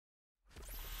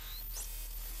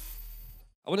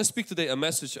want to speak today a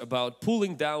message about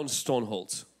pulling down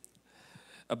strongholds,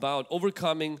 about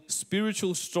overcoming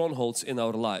spiritual strongholds in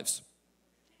our lives.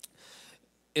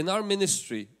 In our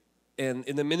ministry and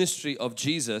in the ministry of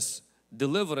Jesus,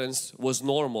 deliverance was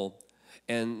normal.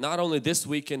 And not only this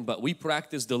weekend, but we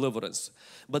practice deliverance.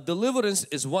 But deliverance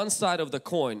is one side of the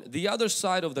coin. The other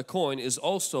side of the coin is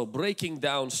also breaking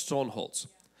down strongholds.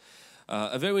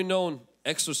 A very known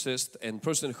exorcist and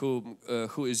person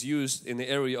who is used in the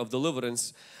area of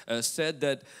deliverance said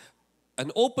that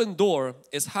an open door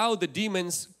is how the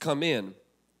demons come in.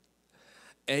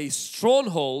 A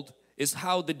stronghold is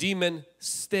how the demon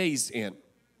stays in.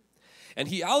 And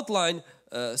he outlined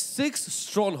 6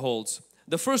 strongholds.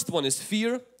 The first one is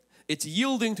fear. It's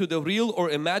yielding to the real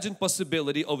or imagined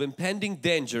possibility of impending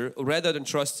danger rather than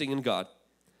trusting in God.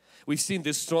 We've seen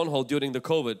this stronghold during the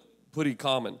COVID, pretty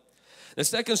common. The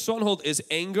second stronghold is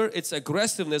anger. It's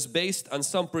aggressiveness based on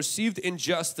some perceived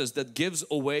injustice that gives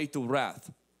way to wrath.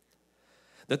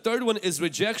 The third one is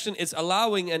rejection. It's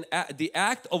allowing the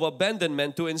act of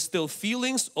abandonment to instill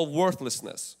feelings of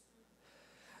worthlessness.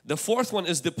 The fourth one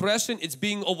is depression. It's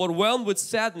being overwhelmed with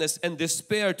sadness and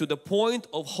despair to the point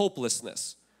of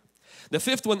hopelessness. The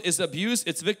fifth one is abuse.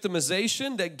 It's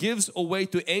victimization that gives way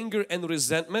to anger and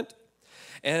resentment.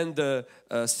 And the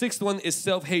sixth one is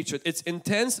self-hatred. It's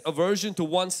intense aversion to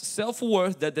one's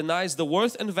self-worth that denies the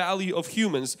worth and value of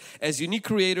humans as unique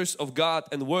creators of God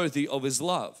and worthy of His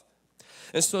love.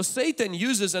 And so Satan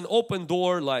uses an open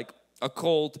door like a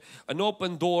cult, an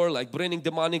open door like bringing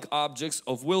demonic objects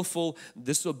of willful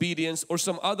disobedience or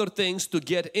some other things to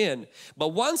get in. But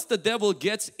once the devil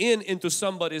gets into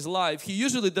somebody's life, he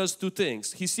usually does 2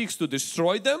 things. He seeks to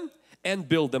destroy them and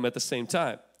build them at the same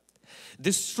time.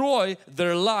 Destroy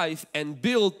their life and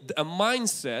build a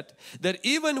mindset that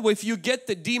even if you get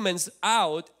the demons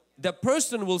out, the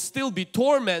person will still be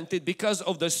tormented because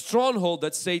of the stronghold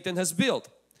that Satan has built.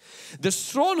 The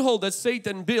stronghold that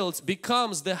Satan builds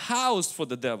becomes the house for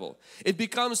the devil. It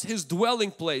becomes his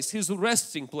dwelling place, his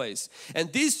resting place.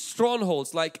 And these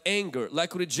strongholds like anger,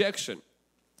 like rejection,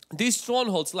 these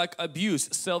strongholds like abuse,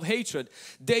 self-hatred,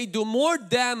 they do more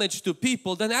damage to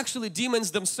people than actually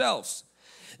demons themselves.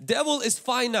 Devil is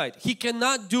finite. He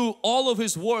cannot do all of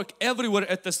his work everywhere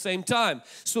at the same time.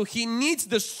 So he needs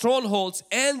the strongholds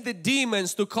and the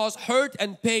demons to cause hurt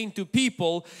and pain to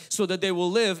people so that they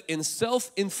will live in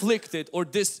self-inflicted or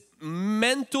this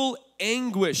mental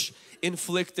anguish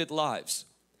inflicted lives.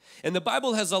 And the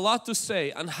Bible has a lot to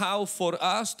say on how for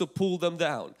us to pull them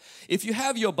down. If you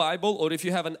have your Bible or if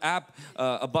you have an app,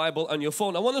 a Bible on your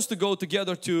phone, I want us to go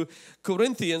together to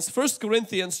Corinthians, 1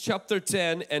 Corinthians chapter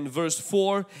 10 and verse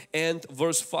 4 and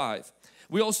verse 5.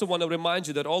 We also want to remind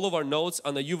you that all of our notes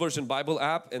on the YouVersion Bible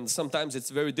app, and sometimes it's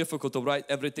very difficult to write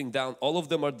everything down, all of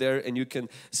them are there and you can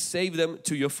save them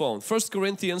to your phone. 1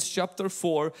 Corinthians chapter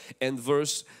 4 and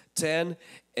verse 10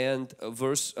 and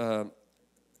verse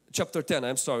chapter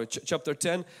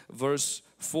 10 verse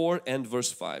 4 and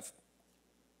verse 5.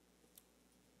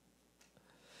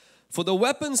 For the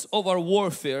weapons of our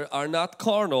warfare are not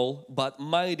carnal but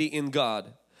mighty in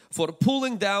God, for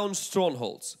pulling down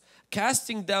strongholds,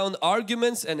 casting down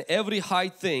arguments and every high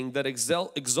thing that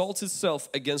exalts itself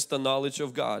against the knowledge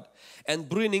of God, and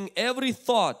bringing every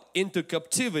thought into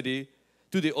captivity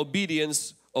to the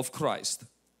obedience of Christ.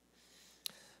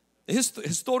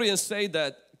 Historians say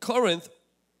that Corinth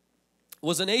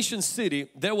was an ancient city.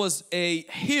 There was a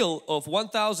hill of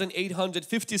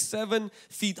 1,857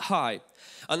 feet high.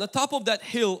 On the top of that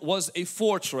hill was a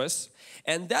fortress,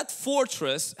 and that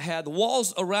fortress had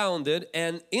walls around it,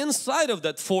 and inside of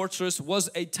that fortress was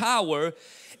a tower,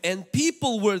 and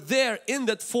people were there in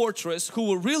that fortress who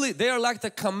were really, they are like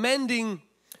the commanding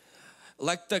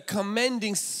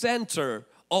center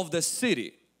of the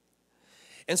city.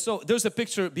 And so there's a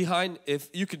picture behind, if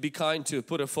you could be kind to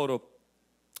put a photo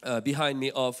behind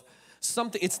me of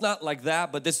something. It's not like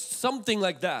that, but there's something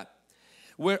like that,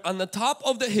 where on the top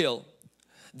of the hill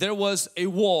there was a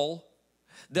wall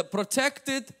that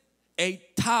protected a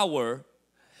tower,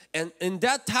 and in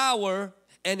that tower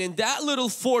and in that little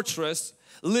fortress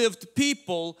lived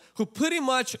people who pretty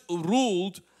much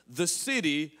ruled the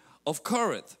city of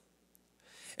Corinth.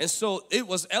 And so it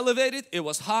was elevated, it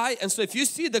was high. And so if you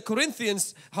see the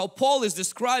Corinthians, how Paul is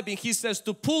describing, he says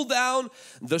to pull down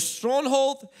the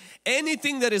stronghold,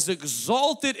 anything that is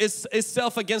exalted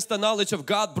itself against the knowledge of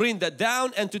God, bring that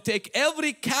down, and to take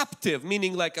every captive,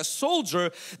 meaning like a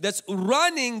soldier that's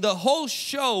running the whole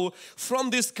show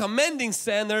from this commanding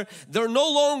center. They're no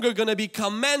longer going to be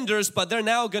commanders, but they're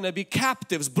now going to be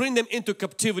captives. Bring them into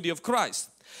captivity of Christ.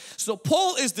 So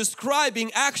Paul is describing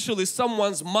actually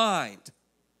someone's mind.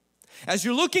 As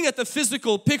you're looking at the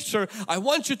physical picture, I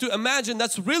want you to imagine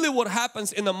that's really what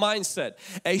happens in a mindset.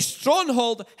 A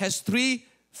stronghold has three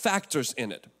factors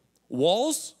in it.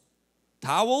 Walls,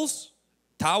 towers,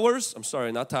 I'm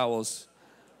sorry, not towels.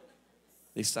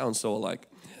 They sound so alike.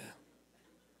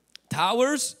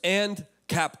 Towers and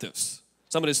captives.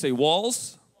 Somebody say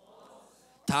walls,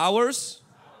 towers,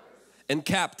 and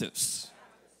captives.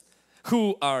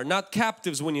 Who are not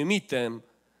captives when you meet them,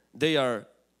 they are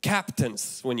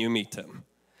captains when you meet them.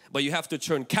 But you have to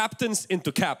turn captains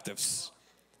into captives.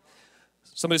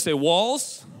 Somebody say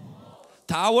walls,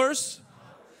 towers,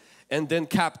 and then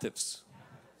captives.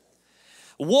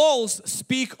 Walls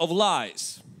speak of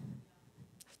lies.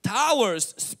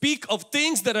 Towers speak of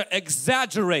things that are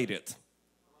exaggerated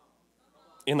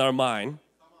in our mind,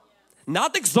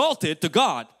 not exalted to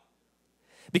God.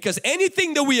 Because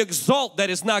anything that we exalt that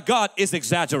is not God is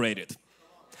exaggerated.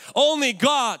 Only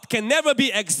God can never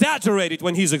be exaggerated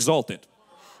when He's exalted.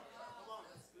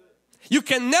 You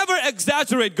can never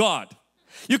exaggerate God.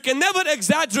 You can never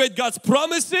exaggerate God's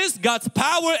promises, God's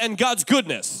power, and God's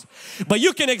goodness. But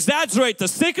you can exaggerate the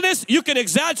sickness, you can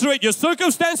exaggerate your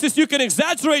circumstances, you can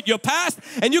exaggerate your past,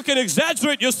 and you can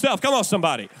exaggerate yourself. Come on,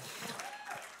 somebody.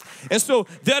 And so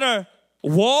there are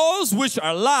walls which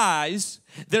are lies.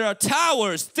 There are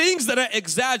towers, things that are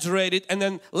exaggerated, and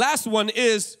then last one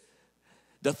is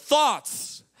the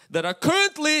thoughts that are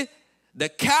currently the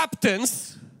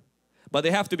captains, but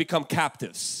they have to become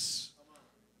captives.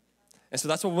 And so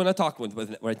that's what we're going to talk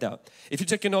with right now. If you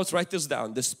take your notes, write this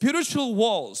down. The spiritual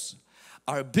walls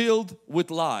are built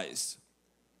with lies.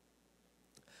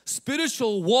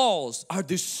 Spiritual walls are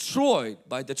destroyed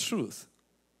by the truth.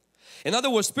 In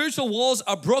other words, spiritual walls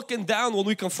are broken down when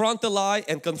we confront the lie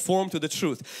and conform to the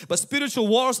truth. But spiritual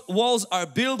walls are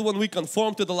built when we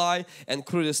conform to the lie and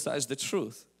criticize the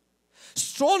truth.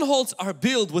 Strongholds are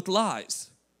built with lies.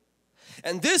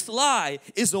 And this lie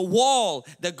is a wall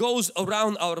that goes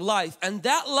around our life. And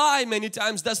that lie many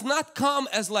times does not come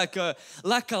as like a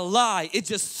lie. It's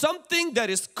just something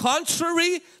that is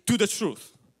contrary to the truth.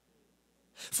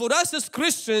 For us as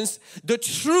Christians, the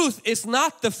truth is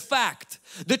not the fact.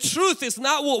 The truth is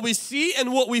not what we see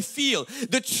and what we feel.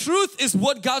 The truth is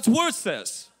what God's Word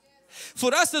says.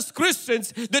 For us as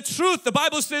Christians, the truth, the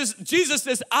Bible says, Jesus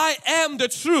says, I am the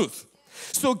truth.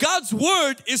 So God's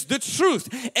Word is the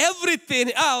truth.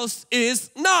 Everything else is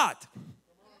not.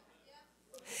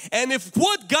 And if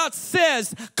what God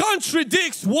says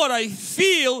contradicts what I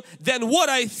feel, then what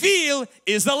I feel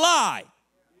is a lie.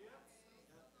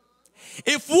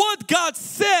 If what God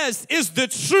says is the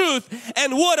truth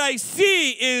and what I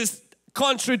see is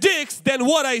contradicts, then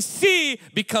what I see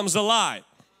becomes a lie.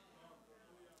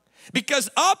 Because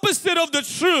opposite of the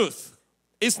truth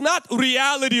is not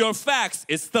reality or facts,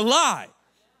 it's the lie.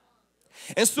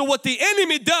 And so what the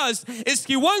enemy does is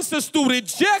he wants us to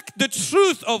reject the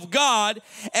truth of God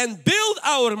and build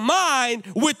our mind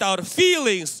with our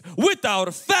feelings, with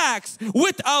our facts,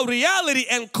 with our reality,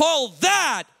 and call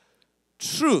that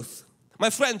truth. My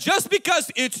friend, just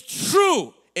because it's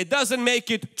true, it doesn't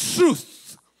make it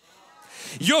truth.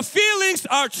 Your feelings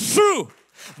are true,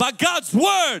 but God's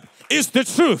Word is the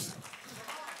truth.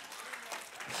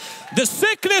 The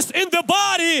sickness in the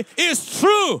body is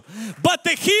true, but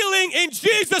the healing in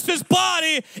Jesus'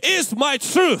 body is my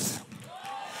truth.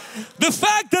 The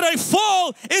fact that I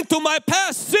fall into my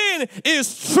past sin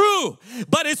is true,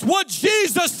 but it's what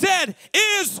Jesus said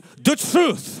is the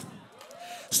truth.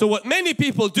 So what many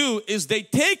people do is they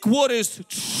take what is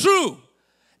true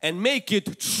and make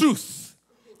it truth.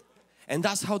 And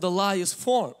that's how the lie is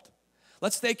formed.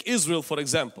 Let's take Israel for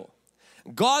example.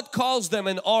 God calls them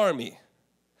an army,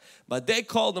 but they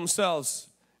call themselves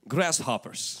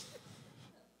grasshoppers.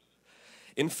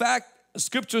 In fact,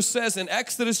 Scripture says in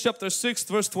Exodus chapter 6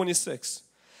 verse 26,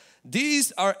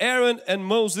 these are Aaron and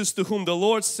Moses to whom the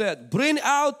Lord said, bring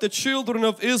out the children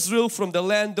of Israel from the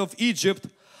land of Egypt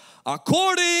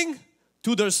according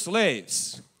to their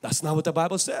slaves. That's not what the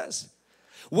Bible says.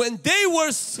 When they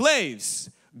were slaves,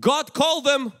 God called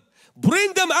them,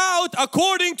 bring them out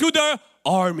according to their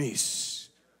armies.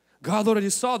 God already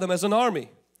saw them as an army.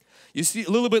 You see a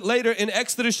little bit later in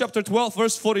Exodus chapter 12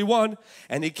 verse 41,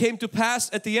 and it came to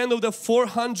pass at the end of the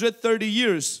 430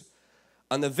 years,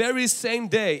 on the very same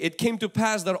day, it came to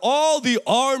pass that all the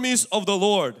armies of the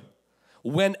Lord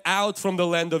went out from the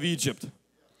land of Egypt.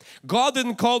 God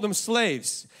didn't call them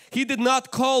slaves. He did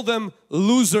not call them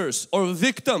losers or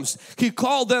victims. He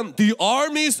called them the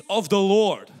armies of the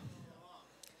Lord.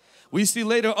 We see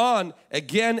later on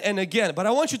again and again. But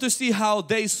I want you to see how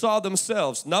they saw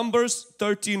themselves. Numbers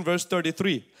 13 verse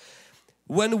 33.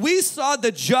 When we saw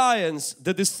the giants,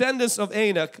 the descendants of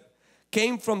Anak,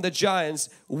 came from the giants,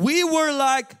 we were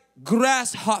like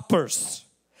grasshoppers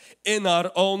in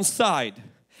our own sight,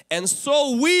 and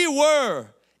so we were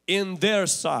in their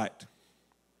sight.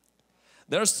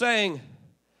 They're saying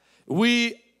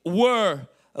we were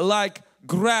like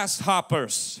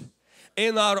grasshoppers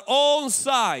in our own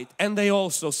sight, and they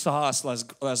also saw us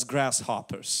as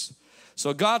grasshoppers.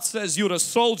 So God says you're a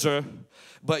soldier,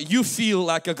 but you feel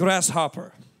like a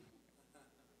grasshopper.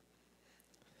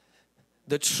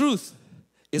 The truth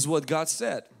is what God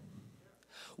said.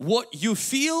 What you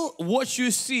feel, what you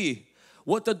see,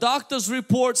 what the doctor's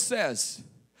report says,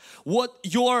 what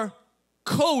your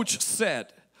coach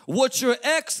said, what your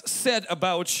ex said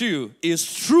about you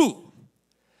is true.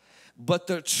 But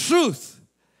the truth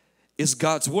is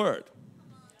God's word.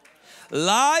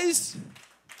 Lies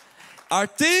are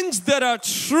things that are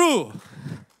true.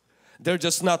 They're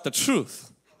just not the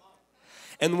truth.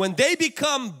 And when they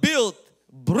become built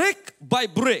brick by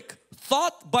brick,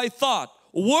 thought by thought,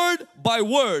 word by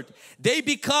word, they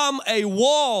become a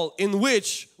wall in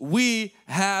which we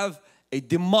have a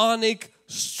demonic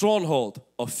stronghold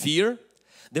of fear,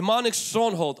 demonic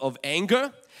stronghold of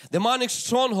anger, demonic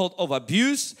stronghold of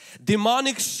abuse,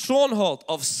 demonic stronghold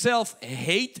of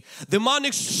self-hate,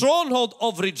 demonic stronghold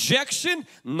of rejection.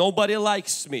 Nobody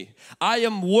likes me. I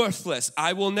am worthless.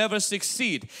 I will never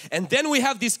succeed. And then we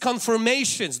have these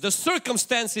confirmations. The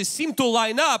circumstances seem to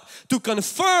line up to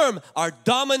confirm our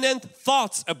dominant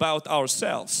thoughts about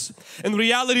ourselves. In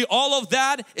reality, all of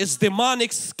that is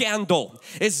demonic scandal.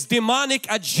 It's demonic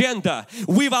agenda.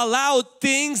 We've allowed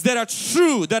things that are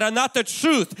true, that are not the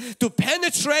truth, to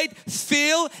penetrate,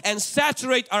 fill and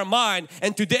saturate our mind,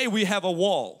 and today we have a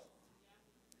wall,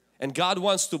 and God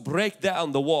wants to break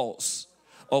down the walls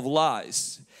of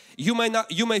lies. You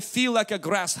may feel like a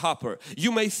grasshopper.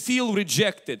 You may feel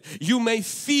rejected. You may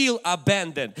feel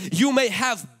abandoned. You may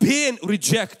have been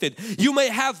rejected. You may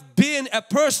have been a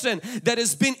person that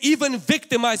has been even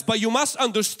victimized, but you must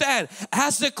understand,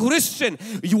 as a Christian,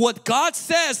 what God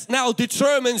says now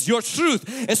determines your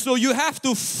truth. And so you have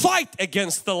to fight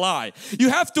against the lie. You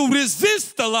have to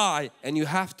resist the lie, and you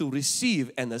have to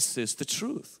receive and assist the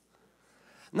truth.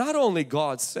 Not only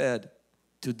God said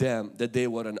to them that they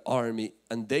were an army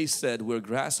and they said we're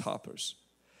grasshoppers,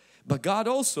 but God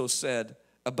also said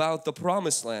about the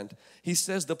promised land. He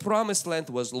says the promised land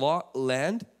was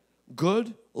land,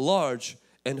 good, large,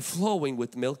 and flowing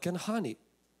with milk and honey.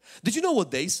 Did you know what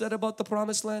they said about the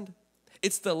promised land?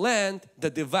 It's the land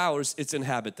that devours its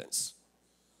inhabitants.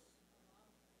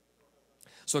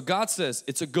 So God says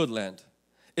it's a good land,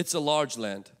 it's a large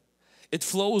land, it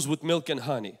flows with milk and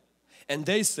honey. And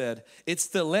they said it's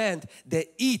the land that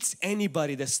eats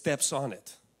anybody that steps on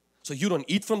it. So you don't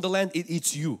eat from the land, it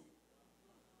eats you.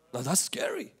 Now that's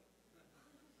scary.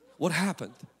 What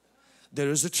happened? There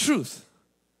is a truth,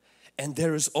 and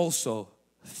there is also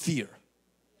fear,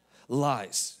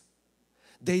 lies.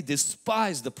 They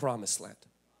despise the promised land.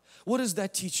 What does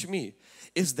that teach me?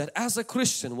 Is that as a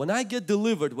Christian, when I get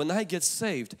delivered, when I get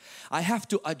saved, I have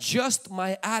to adjust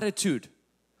my attitude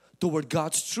toward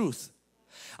God's truth.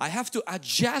 I have to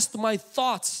adjust my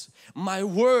thoughts, my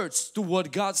words to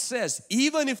what God says,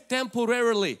 even if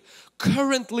temporarily,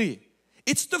 currently,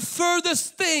 it's the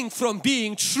furthest thing from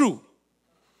being true.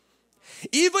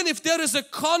 Even if there is a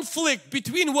conflict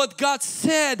between what God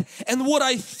said and what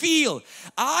I feel,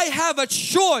 I have a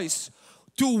choice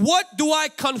to what do I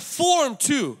conform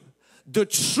to, the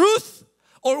truth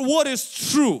or what is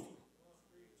true.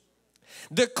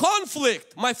 The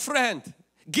conflict, my friend,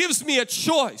 gives me a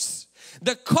choice.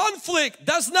 The conflict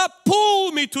does not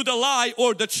pull me to the lie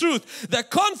or the truth. The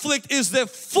conflict is the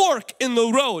fork in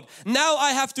the road. Now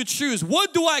I have to choose.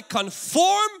 What do I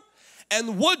conform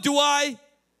and what do I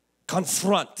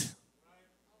confront?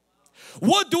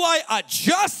 What do I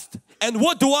adjust and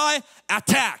what do I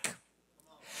attack?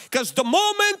 Because the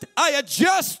moment I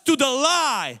adjust to the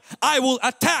lie, I will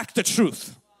attack the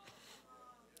truth.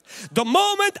 The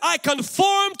moment I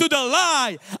conform to the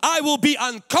lie, I will be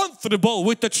uncomfortable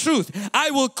with the truth.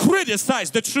 I will criticize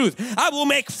the truth. I will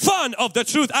make fun of the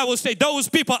truth. I will say those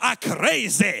people are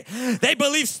crazy. They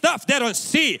believe stuff they don't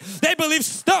see. They believe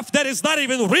stuff that is not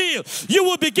even real. You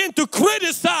will begin to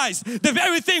criticize the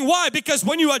very thing. Why? Because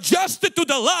when you adjust it to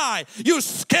the lie, you're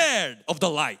scared of the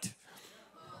light.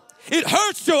 It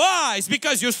hurts your eyes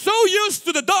because you're so used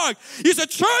to the dark. You say,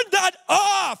 turn that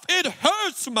off. It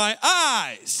hurts my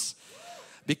eyes.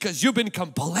 Because you've been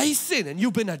complacent and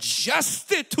you've been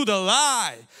adjusted to the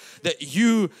lie that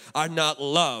you are not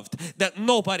loved, that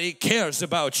nobody cares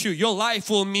about you, your life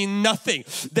will mean nothing,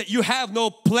 that you have no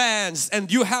plans and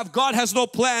God has no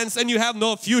plans and you have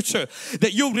no future,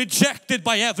 that you're rejected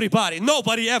by everybody,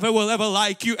 nobody ever will ever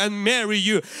like you and marry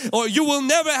you, or you will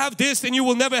never have this and you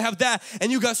will never have that, and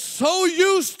you got so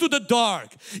used to the dark,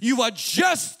 you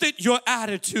adjusted your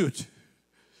attitude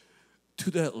to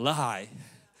that lie,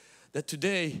 that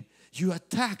today you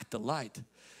attack the light,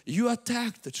 you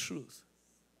attack the truth.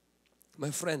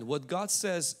 My friend, what God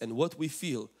says and what we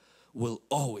feel will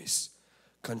always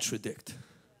contradict,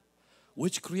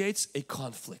 which creates a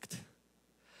conflict.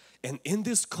 And in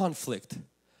this conflict,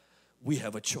 we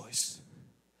have a choice.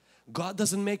 God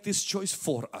doesn't make this choice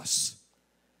for us.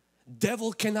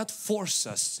 Devil cannot force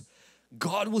us.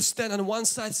 God will stand on one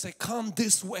side and say, come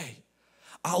this way.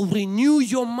 I'll renew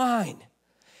your mind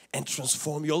and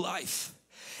transform your life.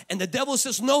 And the devil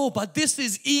says, no, but this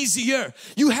is easier.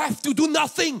 You have to do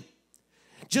nothing.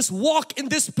 Just walk in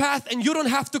this path and you don't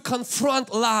have to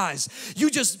confront lies. You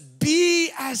just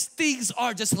be as things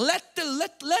are. Just let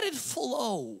it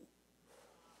flow.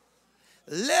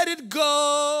 Let it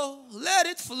go. Let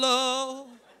it flow.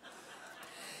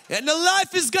 And the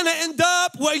life is gonna end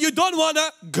up where you don't wanna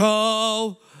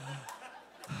go.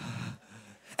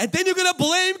 And then you're gonna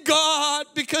blame God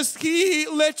because He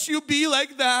let you be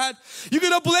like that. You're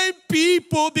gonna blame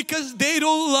people because they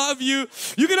don't love you.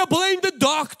 You're gonna blame the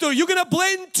doctor. You're gonna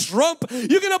blame Trump.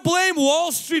 You're gonna blame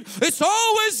Wall Street. It's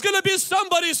always gonna be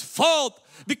somebody's fault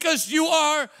because you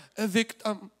are a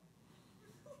victim.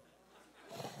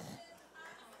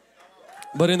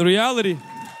 But in reality,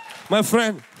 my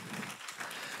friend,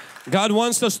 God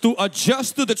wants us to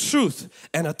adjust to the truth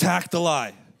and attack the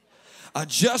lie.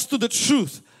 Adjust to the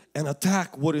truth and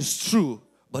attack what is true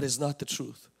but is not the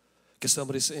truth. Can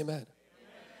somebody say amen? Amen?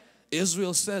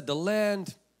 Israel said the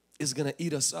land is gonna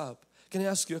eat us up. Can I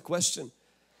ask you a question?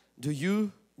 Do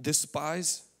you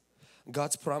despise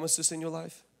God's promises in your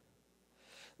life?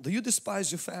 Do you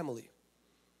despise your family?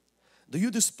 Do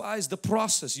you despise the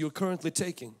process you're currently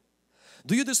taking?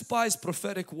 Do you despise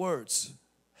prophetic words?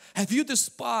 Have you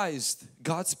despised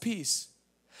God's peace?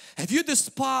 Have you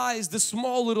despised the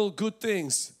small little good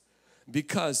things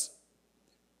because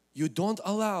you don't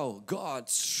allow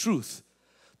God's truth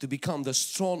to become the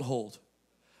stronghold,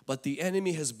 but the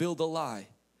enemy has built a lie.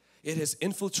 It has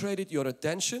infiltrated your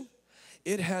attention,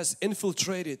 it has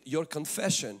infiltrated your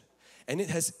confession, and it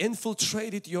has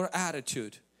infiltrated your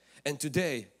attitude. And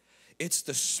today it's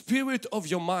the spirit of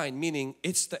your mind, meaning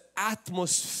it's the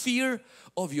atmosphere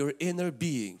of your inner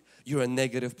being. You're a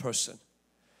negative person.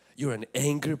 You're an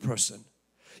angry person.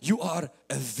 You are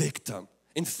a victim.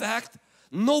 In fact,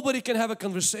 nobody can have a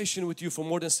conversation with you for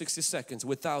more than 60 seconds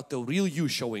without the real you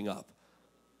showing up.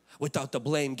 Without the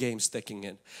blame game sticking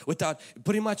in. Without,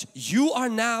 pretty much, you are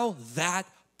now that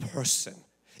person.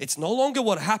 It's no longer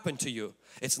what happened to you.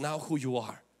 It's now who you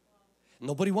are.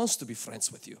 Nobody wants to be friends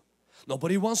with you.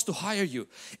 Nobody wants to hire you.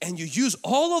 And you use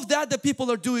all of that people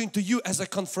are doing to you as a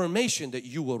confirmation that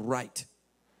you were right.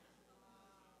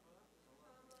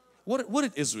 What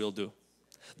did Israel do?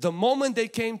 The moment they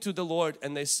came to the Lord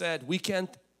and they said, we can't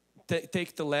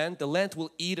take the land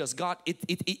will eat us. God, it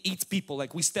eats people.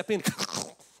 Like we step in,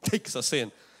 takes us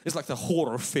in. It's like the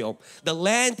horror film. The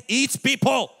land eats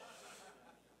people.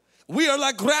 We are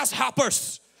like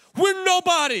grasshoppers. We're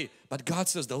nobody. But God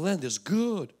says the land is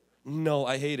good. No,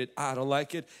 I hate it. I don't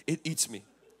like it. It eats me.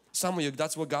 Some of you,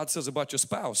 that's what God says about your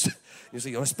spouse. You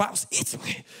say, your spouse eats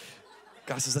me.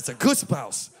 God says, that's a good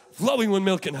spouse. Flowing with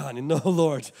milk and honey. No,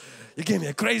 Lord, you gave me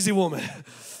a crazy woman.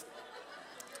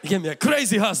 You gave me a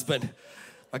crazy husband.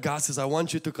 But God says, I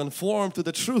want you to conform to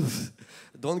the truth.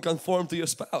 Don't conform to your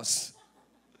spouse.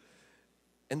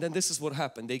 And then this is what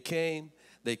happened. They came,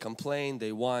 they complained, they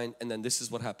whined, and then this is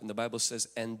what happened. The Bible says,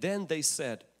 and then they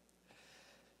said,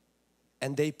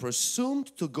 and they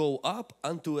presumed to go up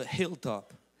unto a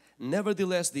hilltop.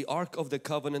 Nevertheless, the ark of the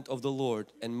covenant of the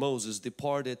Lord and Moses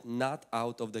departed not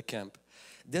out of the camp.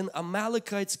 Then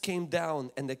Amalekites came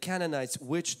down and the Canaanites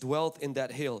which dwelt in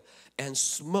that hill and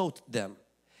smote them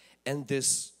and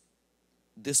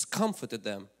discomfited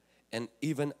them and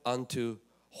even unto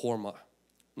Hormah.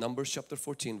 Numbers chapter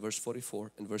 14 verse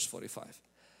 44 and verse 45.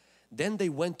 Then they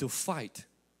went to fight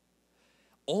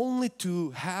only to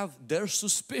have their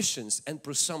suspicions and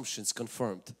presumptions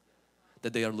confirmed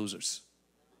that they are losers.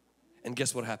 And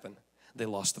guess what happened? They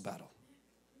lost the battle.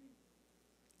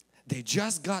 They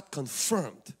just got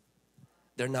confirmed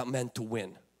they're not meant to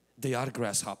win. They are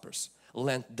grasshoppers.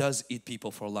 Land does eat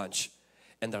people for lunch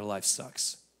and their life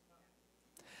sucks.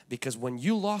 Because when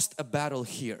you lost a battle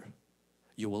here,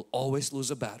 you will always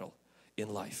lose a battle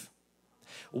in life.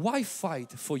 Why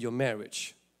fight for your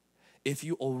marriage if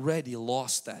you already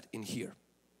lost that in here?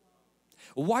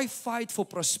 Why fight for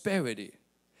prosperity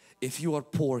if you are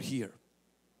poor here?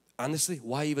 Honestly,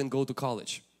 why even go to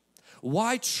college?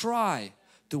 Why try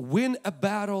to win a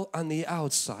battle on the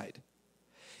outside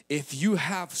if you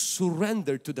have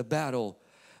surrendered to the battle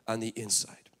on the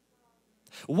inside?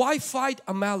 Why fight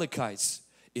Amalekites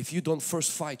if you don't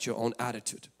first fight your own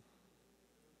attitude?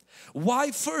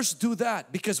 Why first do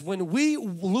that? Because when we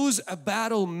lose a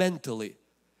battle mentally,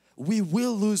 we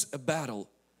will lose a battle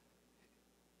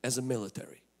as a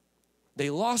military. They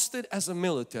lost it as a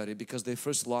military because they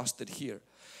first lost it here.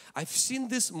 I've seen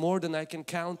this more than I can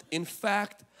count. In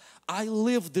fact, I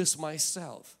lived this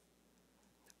myself.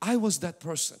 I was that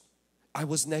person. I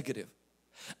was negative.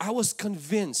 I was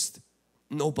convinced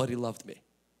nobody loved me.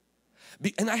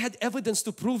 And I had evidence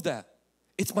to prove that.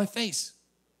 It's my face.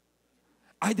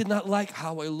 I did not like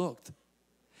how I looked.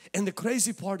 And the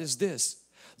crazy part is this.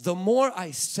 The more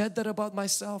I said that about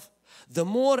myself, the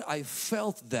more I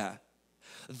felt that,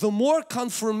 the more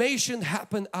confirmation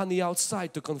happened on the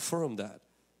outside to confirm that.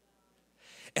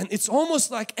 And it's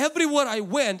almost like everywhere I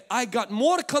went, I got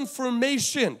more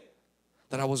confirmation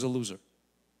that I was a loser.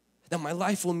 That my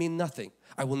life will mean nothing.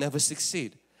 I will never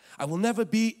succeed. I will never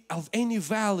be of any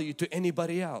value to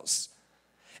anybody else.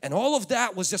 And all of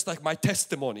that was just like my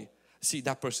testimony. See,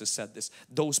 that person said this.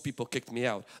 Those people kicked me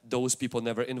out. Those people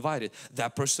never invited.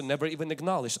 That person never even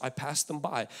acknowledged. I passed them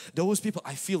by. Those people,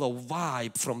 I feel a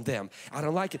vibe from them. I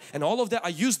don't like it. And all of that, I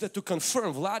use that to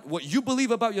confirm, Vlad, what you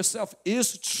believe about yourself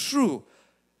is true.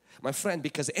 My friend,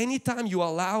 because anytime you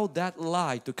allow that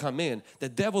lie to come in, the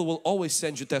devil will always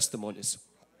send you testimonies.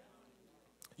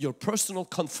 Your personal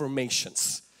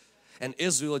confirmations. And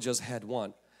Israel just had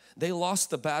one. They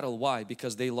lost the battle. Why?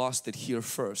 Because they lost it here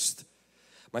first.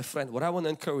 My friend, what I want to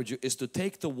encourage you is to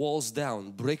take the walls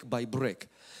down brick by brick.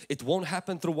 It won't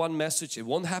happen through one message, it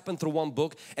won't happen through one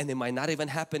book, and it might not even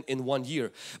happen in 1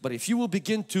 year. But if you will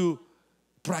begin to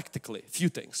practically, few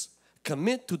things,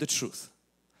 commit to the truth.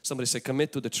 Somebody say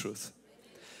commit to the truth.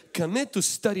 Commit to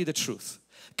study the truth.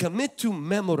 Commit to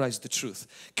memorize the truth.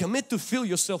 Commit to fill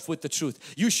yourself with the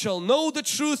truth. You shall know the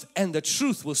truth and the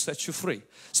truth will set you free.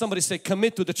 Somebody say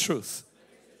commit to the truth.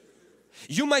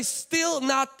 You might still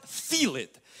not feel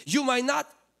it. You might not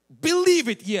believe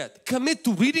it yet. Commit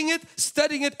to reading it,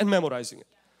 studying it and memorizing it.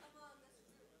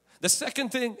 The second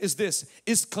thing is this,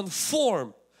 is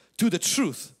conform to the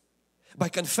truth by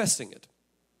confessing it.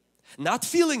 Not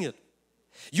feeling it.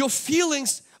 Your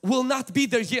feelings will not be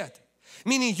there yet.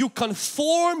 Meaning you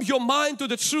conform your mind to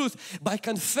the truth by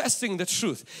confessing the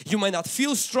truth. You might not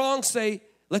feel strong, say,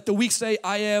 let the weak say,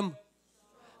 I am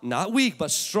not weak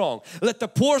but strong. Let the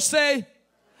poor say,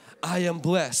 I am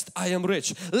blessed, I am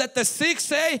rich. Let the sick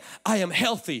say, I am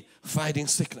healthy, fighting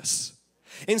sickness.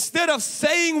 Instead of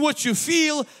saying what you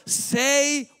feel,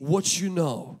 say what you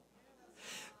know.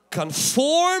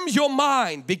 Conform your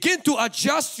mind. Begin to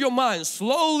adjust your mind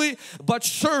slowly but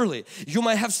surely. You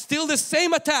might have still the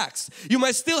same attacks. You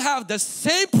might still have the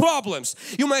same problems.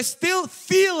 You might still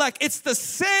feel like it's the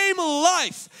same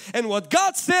life. And what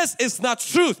God says is not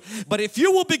truth. But if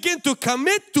you will begin to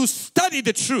commit to study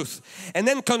the truth and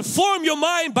then conform your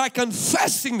mind by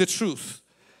confessing the truth.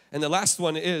 And the last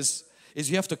one is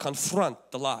you have to confront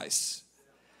the lies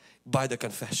by the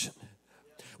confession.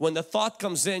 When the thought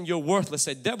comes in, you're worthless,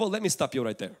 say, devil, let me stop you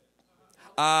right there.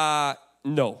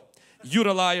 No. You're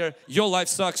a liar. Your life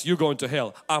sucks. You're going to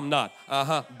hell. I'm not.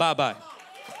 Bye-bye.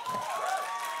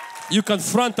 You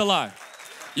confront the lie.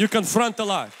 You confront the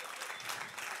lie.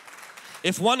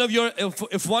 If one of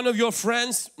your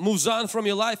friends moves on from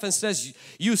your life and says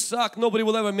you suck, nobody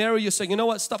will ever marry you, say, you know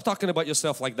what, stop talking about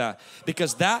yourself like that,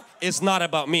 because that is not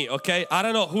about me, okay? I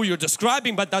don't know who you're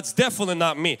describing, but that's definitely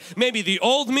not me. Maybe the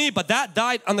old me, but that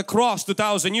died on the cross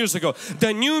 2,000 years ago.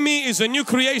 The new me is a new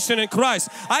creation in Christ.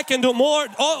 I can do more,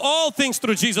 all things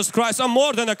through Jesus Christ. I'm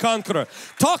more than a conqueror.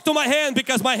 Talk to my hand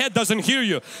because my head doesn't hear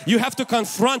you. You have to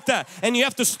confront that, and you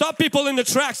have to stop people in the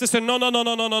tracks and say, no,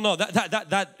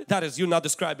 that is you. Not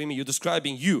describing me, you're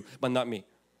describing you, but not me.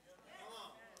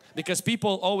 Because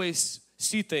people always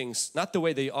see things not the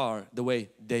way they are, the way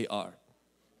they are.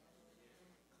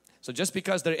 So just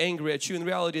because they're angry at you, in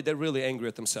reality they're really angry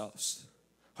at themselves.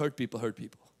 Hurt people hurt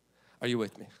people. Are you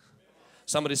with me?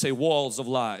 Somebody say walls of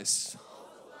lies.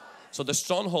 So the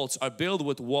strongholds are built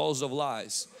with walls of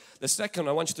lies. The second,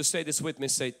 I want you to say this with me,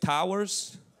 say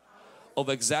towers of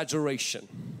exaggeration.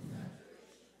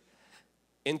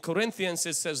 In Corinthians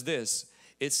it says this,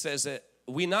 it says that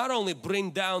we not only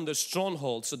bring down the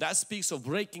stronghold, so that speaks of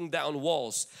breaking down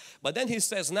walls, but then he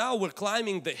says now we're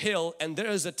climbing the hill and there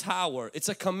is a tower. It's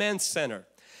a command center.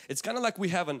 It's kind of like we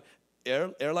have an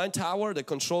airline tower that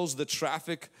controls the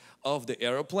traffic of the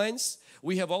airplanes.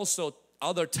 We have also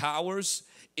other towers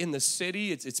in the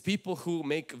city. It's people who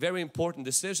make very important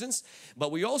decisions,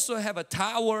 but we also have a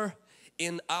tower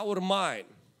in our mind.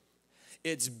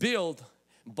 It's built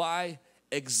by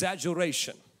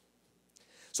exaggeration.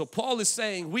 So Paul is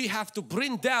saying we have to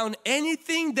bring down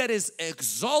anything that is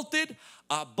exalted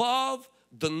above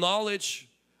the knowledge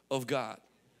of God.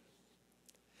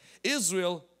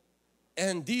 Israel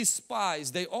and these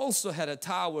spies, they also had a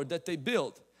tower that they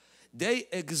built. They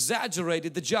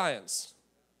exaggerated the giants.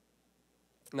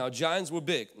 Now giants were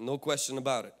big, no question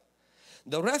about it.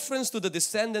 The reference to the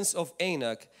descendants of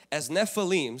Anak as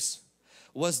Nephilims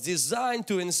was designed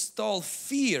to install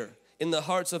fear in the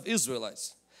hearts of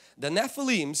Israelites. The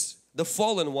Nephilims, the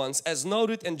fallen ones, as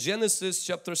noted in Genesis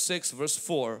chapter 6 verse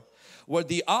 4, were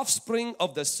the offspring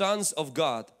of the sons of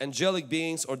God, angelic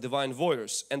beings or divine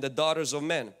voyeurs, and the daughters of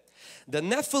men. The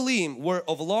Nephilim were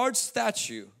of large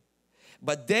stature,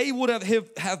 but they would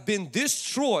have been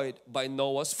destroyed by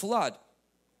Noah's flood.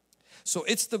 So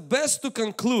it's the best to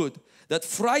conclude that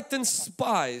frightened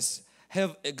spies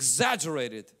have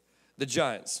exaggerated the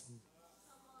giants.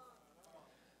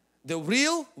 The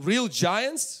real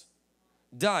giants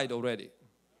died already.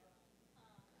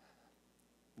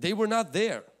 They were not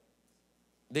there.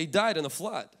 They died in a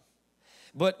flood.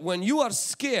 But when you are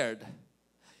scared,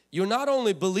 you're not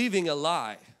only believing a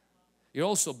lie, you're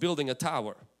also building a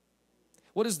tower.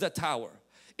 What is that tower?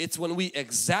 It's when we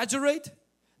exaggerate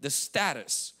the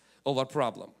status of our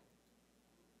problem.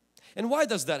 And why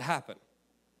does that happen?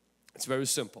 It's very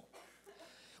simple.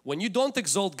 When you don't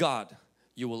exalt God,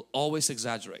 you will always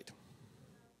exaggerate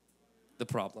the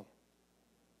problem.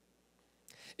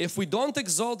 If we don't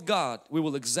exalt God, we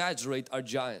will exaggerate our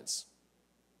giants.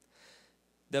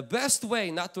 The best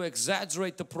way not to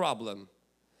exaggerate the problem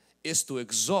is to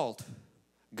exalt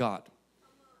God.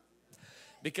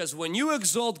 Because when you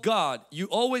exalt God, you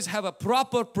always have a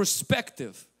proper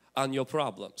perspective on your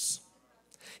problems.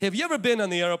 Have you ever been on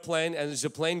the airplane and as the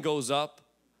plane goes up,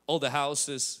 all the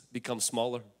houses become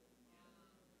smaller?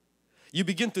 You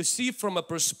begin to see from a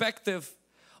perspective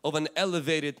of an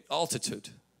elevated altitude.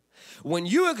 When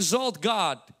you exalt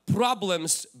God,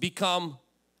 problems become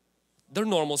their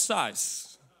normal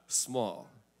size, small.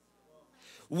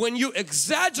 When you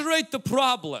exaggerate the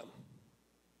problem,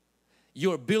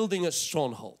 you're building a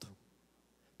stronghold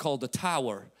called the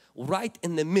tower right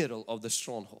in the middle of the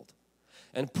stronghold.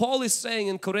 And Paul is saying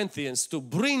in Corinthians to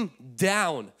bring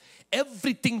down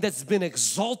everything that's been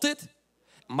exalted,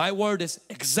 my word is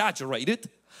exaggerated,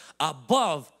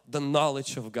 above the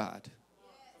knowledge of God.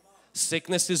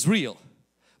 Sickness is real,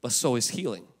 but so is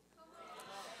healing.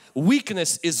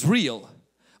 Weakness is real,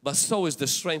 but so is the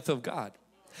strength of God.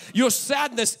 Your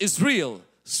sadness is real,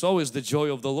 so is the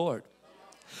joy of the Lord.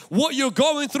 What you're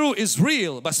going through is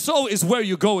real, but so is where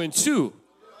you're going to.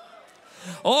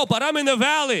 Oh, but I'm in the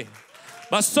valley,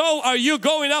 but so are you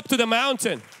going up to the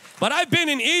mountain. But I've been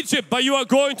in Egypt, but you are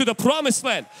going to the promised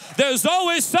land. There's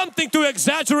always something to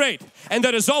exaggerate, and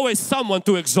there is always someone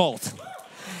to exalt.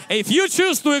 If you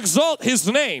choose to exalt His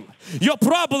name, your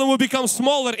problem will become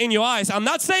smaller in your eyes. I'm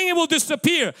not saying it will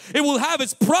disappear. It will have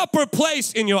its proper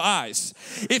place in your eyes.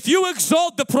 If you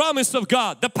exalt the promise of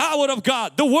God, the power of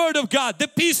God, the word of God, the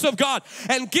peace of God,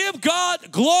 and give God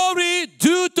glory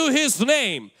due to His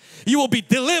name, you will be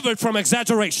delivered from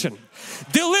exaggeration.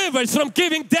 Delivered from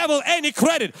giving devil any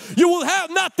credit. You will have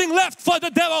nothing left for the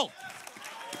devil.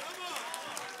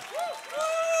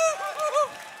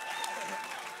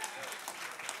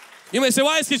 You may say,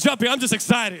 why is he jumping? I'm just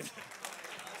excited.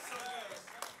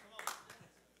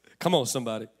 Come on,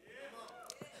 somebody.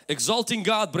 Exalting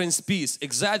God brings peace.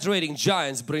 Exaggerating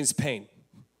giants brings pain.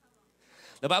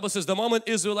 The Bible says the moment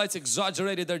Israelites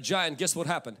exaggerated their giant, guess what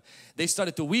happened? They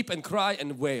started to weep and cry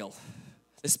and wail.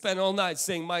 They spent all night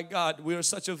saying, my God, we are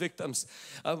such a victims.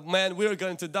 Man, we are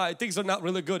going to die. Things are not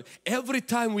really good. Every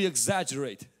time we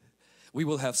exaggerate, we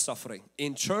will have suffering.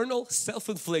 Internal,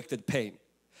 self-inflicted pain.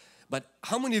 But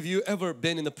how many of you ever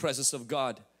been in the presence of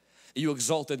God? You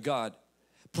exalted God.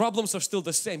 Problems are still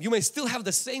the same. You may still have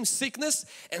the same sickness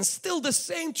and still the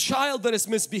same child that is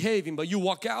misbehaving. But you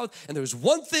walk out and there's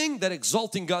one thing that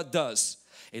exalting God does.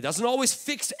 It doesn't always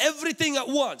fix everything at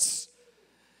once.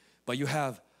 But you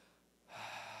have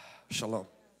shalom.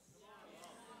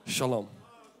 Shalom.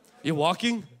 You're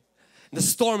walking, the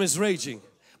storm is raging.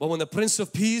 But when the Prince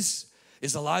of Peace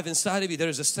is alive inside of you, there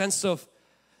is a sense of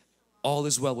all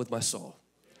is well with my soul.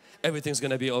 everything's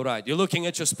gonna be all right. You're looking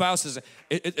at your spouse,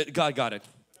 God got it.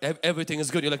 Everything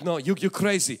is good. You're like, no, you're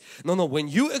crazy. No, when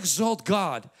you exalt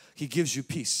God, He gives you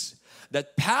peace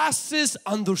that passes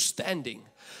understanding,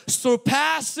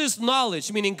 surpasses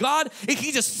knowledge, meaning God,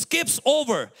 He just skips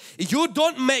over. It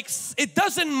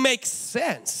doesn't make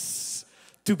sense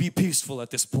to be peaceful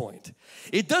at this point.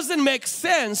 It doesn't make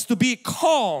sense to be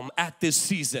calm at this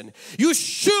season. You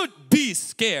should be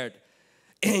scared,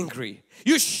 angry.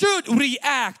 You should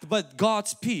react, but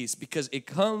God's peace, because it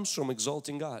comes from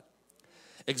exalting God.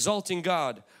 Exalting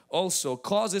God also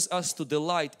causes us to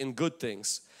delight in good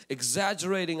things.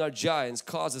 Exaggerating our giants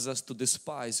causes us to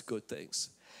despise good things.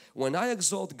 When I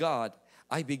exalt God,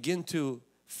 I begin to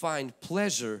find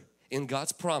pleasure in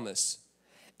God's promise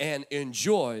and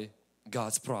enjoy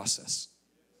God's process.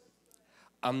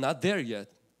 I'm not there yet.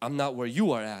 I'm not where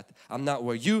you are at. I'm not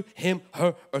where you, him,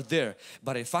 her are there.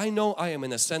 But if I know I am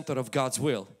in the center of God's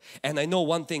will and I know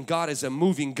one thing, God is a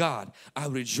moving God, I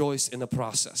rejoice in the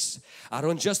process. I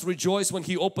don't just rejoice when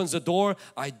He opens the door,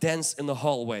 I dance in the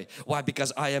hallway. Why?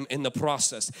 Because I am in the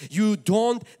process. You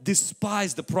don't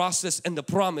despise the process and the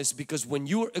promise, because when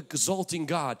you're exalting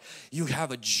God, you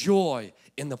have a joy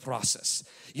in the process.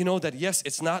 You know that yes,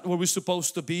 it's not where we're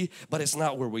supposed to be, but it's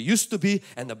not where we used to be,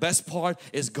 and the best part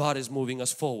is God is moving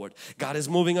us forward. God is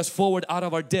moving us forward out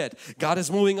of our debt. God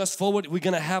is moving us forward. We're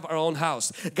gonna have our own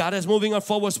house. God is moving us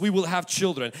forward. We will have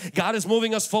children. God is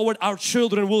moving us forward. Our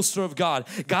children will serve God.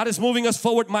 God is moving us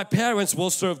forward. My parents will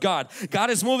serve God. God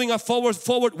is moving us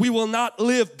forward. We will not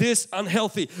live this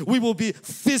unhealthy. We will be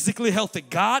physically healthy.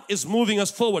 God is moving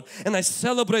us forward, and I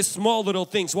celebrate small little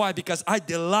things. Why? Because I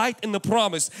delight in the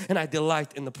promise and I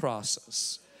delight in the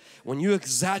process. When you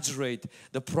exaggerate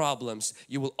the problems,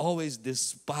 you will always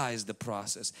despise the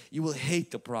process. You will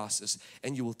hate the process,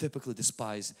 and you will typically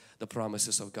despise the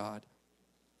promises of God.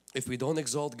 If we don't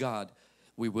exalt God,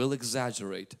 we will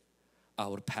exaggerate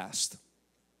our past.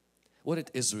 What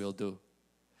did Israel do?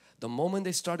 The moment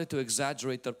they started to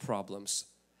exaggerate their problems,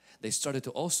 they started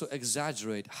to also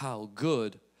exaggerate how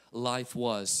good life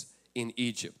was in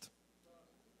Egypt.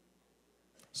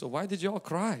 So why did you all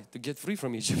cry to get free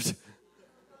from Egypt?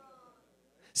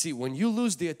 See, when you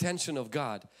lose the attention of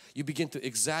God, you begin to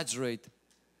exaggerate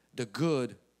the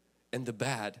good and the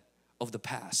bad of the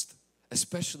past,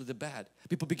 especially the bad.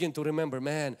 People begin to remember,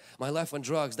 man, my life on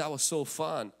drugs, that was so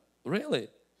fun. Really?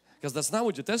 Because that's not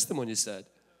what your testimony said.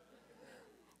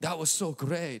 That was so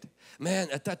great. Man,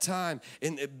 at that time,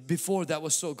 before that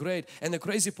was so great. And the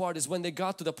crazy part is when they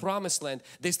got to the promised land,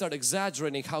 they started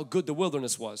exaggerating how good the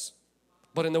wilderness was.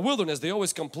 But in the wilderness, they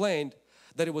always complained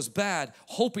that it was bad,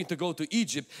 hoping to go to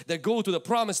Egypt. They go to the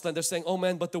promised land, they're saying, oh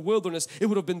man, but the wilderness, it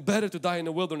would have been better to die in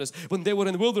the wilderness. When they were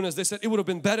in the wilderness, they said it would have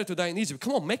been better to die in Egypt.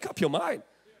 Come on, make up your mind.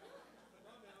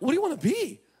 What do you want to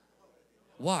be?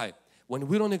 Why? When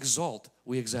we don't exalt,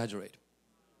 we exaggerate.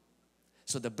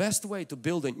 So the best way to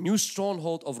build a new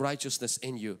stronghold of righteousness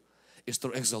in you is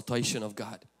through exaltation of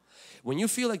God. When you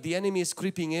feel like the enemy is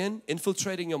creeping in,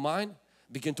 infiltrating your mind,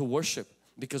 begin to worship,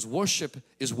 because worship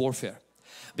is warfare.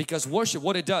 Because worship,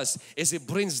 what it does is it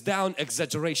brings down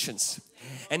exaggerations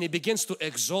and it begins to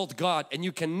exalt God, and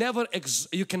you can never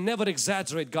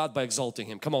exaggerate God by exalting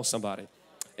Him. Come on somebody.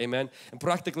 Amen. And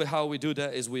practically how we do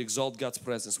that is we exalt God's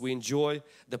presence. We enjoy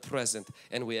the present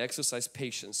and we exercise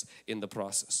patience in the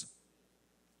process.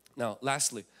 Now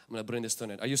lastly, I'm going to bring this to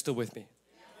an end. Are you still with me?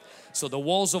 So the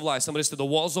walls of lies. Somebody say the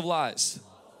walls of lies.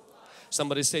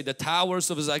 Somebody say the towers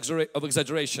of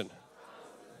exaggeration.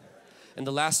 And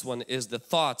the last one is the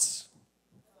thoughts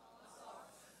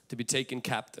to be taken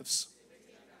captives.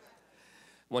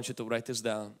 I want you to write this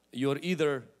down. You're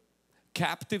either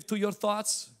captive to your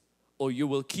thoughts or you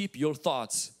will keep your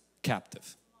thoughts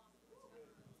captive.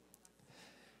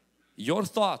 Your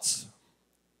thoughts,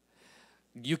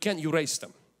 you can't erase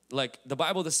them. Like the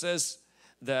Bible that says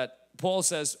that Paul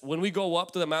says when we go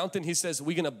up to the mountain, he says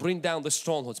we're going to bring down the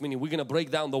strongholds, meaning we're going to break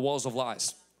down the walls of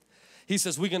lies. He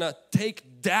says we're going to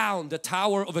take down the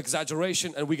tower of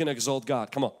exaggeration and we're going to exalt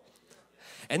God. Come on.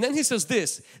 And then he says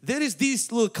this, there is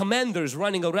these little commanders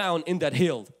running around in that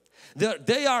hill.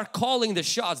 They are calling the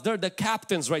shots. They're the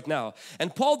captains right now.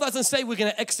 And Paul doesn't say we're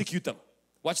going to execute them.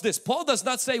 Watch this. Paul does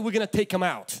not say we're going to take them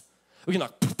out. We're going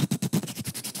to.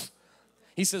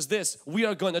 He says this, we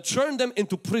are going to turn them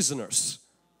into prisoners.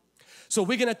 So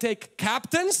we're going to take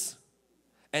captains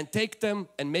and take them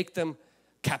and make them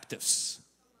captives.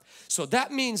 So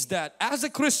that means that as a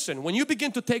Christian, when you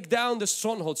begin to take down the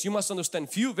strongholds, you must understand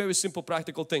few very simple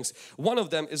practical things. One of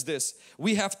them is this: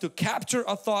 we have to capture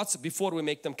our thoughts before we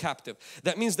make them captive.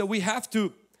 That means that we have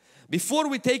to Before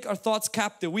we take our thoughts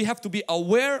captive, we have to be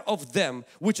aware of them,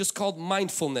 which is called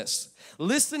mindfulness.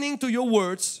 Listening to your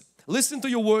words, listen to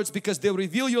your words because they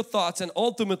reveal your thoughts and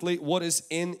ultimately what is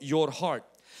in your heart.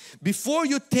 Before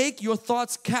you take your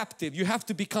thoughts captive, you have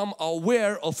to become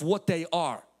aware of what they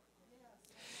are.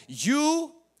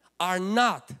 You are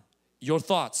not your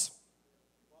thoughts,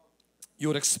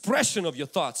 your expression of your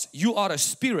thoughts. You are a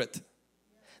spirit,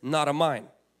 not a mind.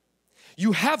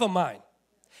 You have a mind.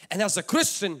 And as a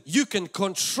Christian, you can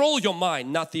control your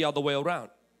mind, not the other way around.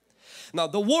 Now,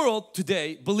 the world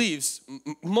today believes,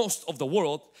 most of the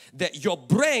world, that your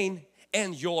brain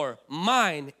and your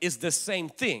mind is the same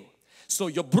thing. So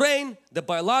your brain, the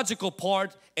biological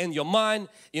part, and your mind,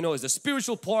 is the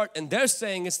spiritual part, and they're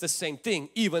saying it's the same thing,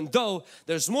 even though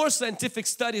there's more scientific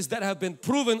studies that have been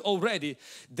proven already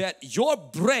that your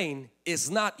brain is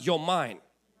not your mind.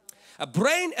 A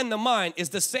brain and the mind is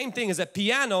the same thing as a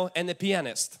piano and a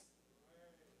pianist.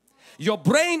 Your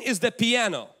brain is the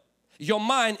piano. Your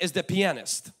mind is the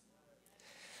pianist.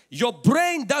 Your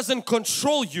brain doesn't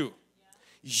control you.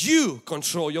 You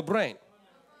control your brain.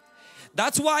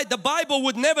 That's why the Bible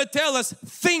would never tell us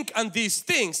think on these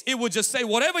things. It would just say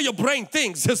whatever your brain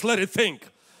thinks, just let it think.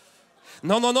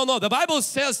 No. The Bible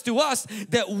says to us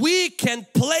that we can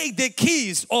play the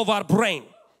keys of our brain.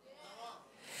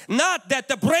 Not that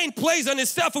the brain plays on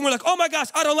itself and we're like, oh my gosh,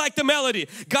 I don't like the melody.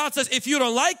 God says if you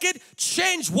don't like it,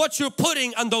 change what you're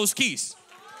putting on those keys.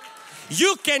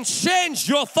 You can change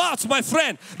your thoughts, my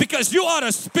friend, because you are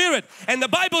a spirit. And the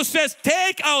Bible says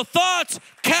take our thoughts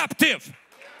captive.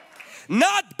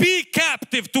 Not be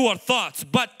captive to our thoughts,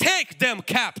 but take them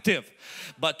captive.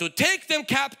 But to take them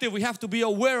captive, we have to be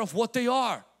aware of what they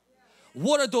are.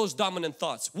 What are those dominant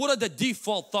thoughts? What are the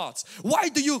default thoughts? Why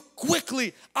do you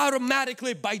quickly,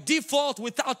 automatically, by default,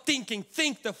 without thinking,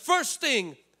 think the first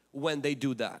thing when they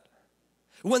do that?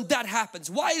 When that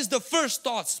happens, why is the first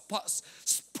thought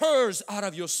spurs out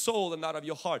of your soul and out of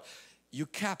your heart? You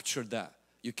capture that.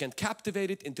 You can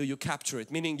captivate it until you capture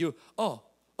it. Meaning you, oh,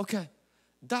 okay,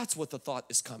 that's what the thought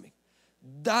is coming.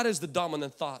 That is the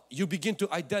dominant thought. You begin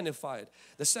to identify it.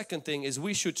 The second thing is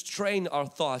we should train our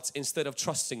thoughts instead of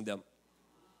trusting them.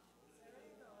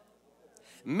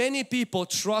 Many people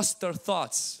trust their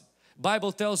thoughts.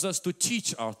 Bible tells us to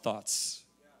teach our thoughts.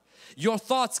 Your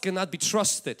thoughts cannot be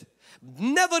trusted.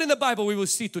 Never in the Bible we will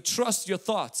see to trust your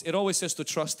thoughts. It always says to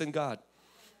trust in God.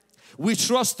 We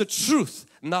trust the truth,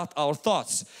 not our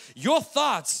thoughts. Your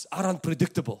thoughts are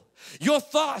unpredictable. Your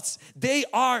thoughts, they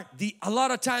are a lot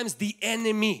of times the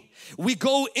enemy. We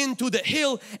go into the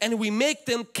hill and we make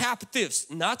them captives,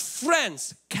 not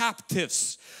friends,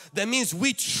 captives. That means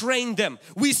we train them,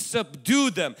 we subdue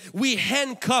them, we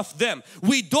handcuff them.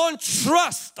 We don't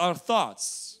trust our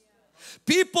thoughts.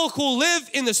 People who live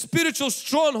in the spiritual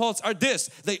strongholds are this.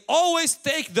 They always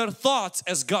take their thoughts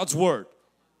as God's word.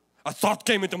 A thought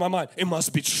came into my mind, it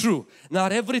must be true.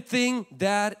 Not everything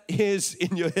that is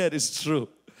in your head is true.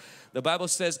 The Bible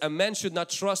says a man should not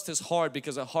trust his heart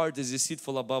because a heart is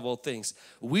deceitful above all things.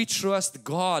 We trust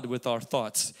God with our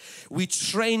thoughts. We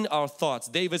train our thoughts.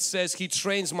 David says he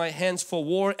trains my hands for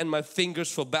war and my fingers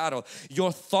for battle.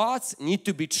 Your thoughts need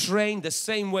to be trained the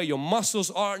same way your muscles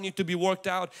need to be worked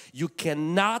out. You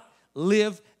cannot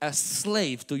live as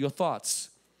slave to your thoughts.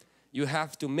 You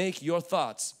have to make your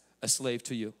thoughts a slave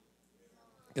to you.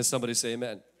 Can somebody say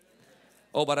amen?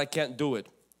 Oh, but I can't do it.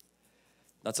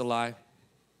 That's a lie.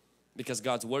 Because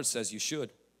God's word says you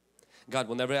should. God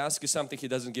will never ask you something He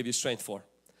doesn't give you strength for.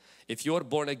 If you are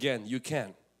born again, you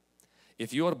can.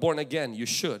 If you are born again, you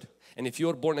should. And if you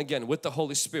are born again with the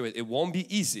Holy Spirit, it won't be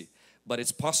easy, but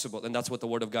it's possible. And that's what the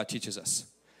Word of God teaches us.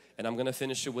 And I'm going to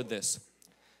finish it with this.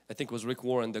 I think it was Rick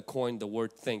Warren that coined the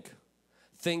word think.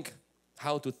 Think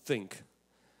how to think.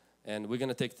 And we're going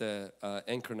to take the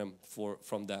acronym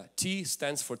from that. T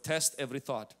stands for test every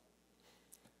thought.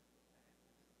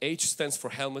 H stands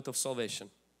for helmet of salvation,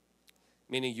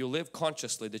 meaning you live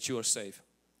consciously that you are saved.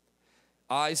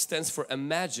 I stands for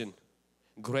imagine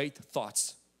great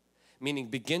thoughts, meaning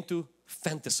begin to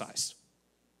fantasize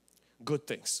good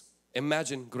things.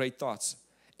 Imagine great thoughts.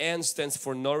 N stands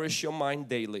for nourish your mind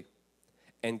daily.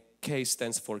 And K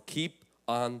stands for keep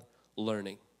on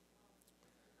learning.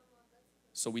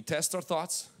 So we test our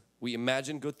thoughts, we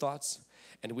imagine good thoughts,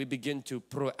 and we begin to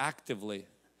proactively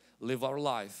live our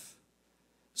life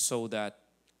so that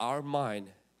our mind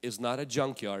is not a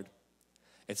junkyard,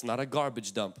 it's not a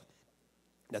garbage dump,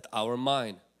 that our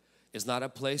mind is not a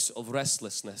place of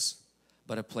restlessness,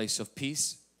 but a place of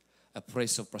peace, a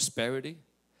place of prosperity.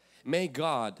 May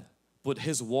God put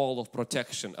His wall of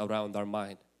protection around our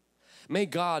mind. May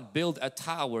God build a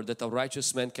tower that a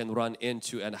righteous man can run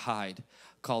into and hide,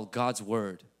 called God's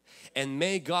Word. And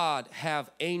may God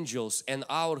have angels and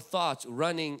our thoughts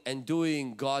running and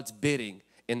doing God's bidding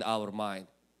in our mind.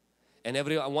 And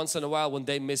every once in a while when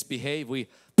they misbehave, we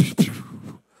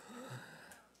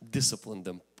discipline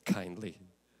them kindly,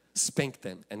 spank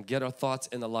them and get our thoughts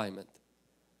in alignment.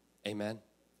 Amen.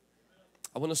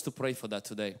 I want us to pray for that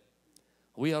today.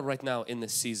 We are right now in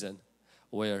this season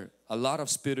where a lot of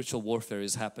spiritual warfare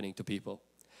is happening to people.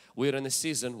 We're in a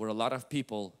season where a lot of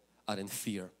people are in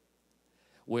fear.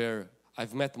 Where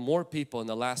I've met more people in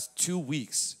the last 2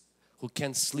 weeks who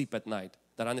can't sleep at night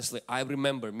that honestly I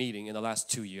remember meeting in the last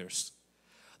 2 years.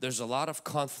 There's a lot of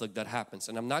conflict that happens,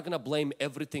 and I'm not going to blame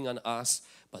everything on us,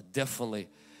 but definitely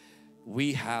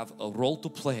we have a role to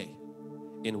play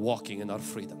in walking in our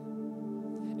freedom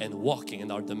and walking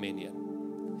in our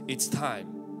dominion. It's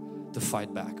time to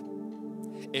fight back.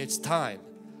 It's time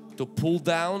to pull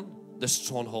down the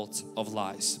strongholds of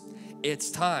lies. It's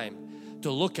time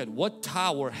to look at what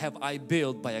tower have I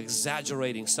built by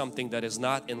exaggerating something that is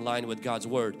not in line with God's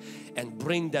Word and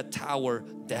bring that tower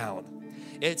down.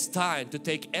 It's time to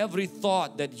take every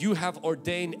thought that you have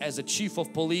ordained as a chief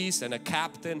of police and a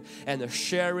captain and a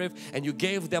sheriff, and you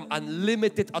gave them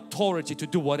unlimited authority to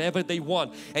do whatever they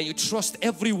want, and you trust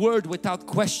every word without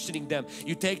questioning them.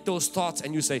 You take those thoughts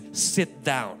and you say, sit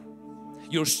down.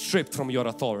 You're stripped from your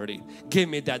authority. Give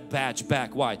me that badge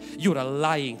back. Why? You're a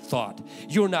lying thought.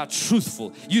 You're not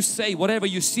truthful. You say whatever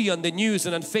you see on the news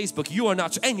and on Facebook. You are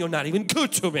not, and you're not even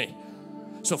good to me.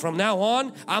 So from now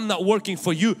on, I'm not working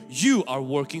for you. You are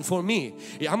working for me.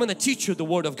 I'm going to teach you the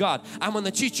Word of God. I'm going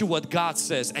to teach you what God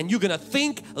says. And you're going to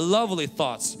think lovely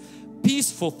thoughts,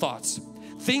 peaceful thoughts,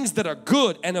 things that are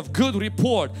good and of good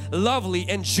report, lovely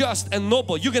and just and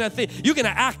noble. You're going to think, you're going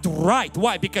to act right.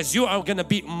 Why? Because you are going to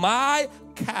be my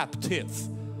captive.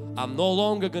 I'm no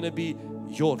longer going to be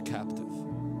your captive.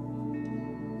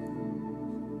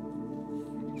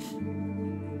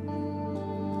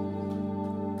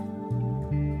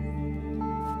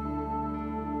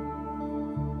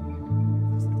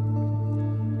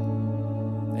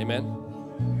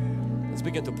 Amen. Let's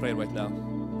begin to pray right now.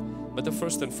 But the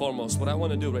first and foremost, what I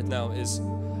want to do right now is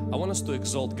I want us to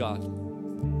exalt God.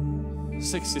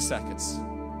 60 seconds,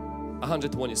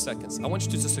 120 seconds. I want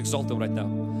you to just exalt Him right now.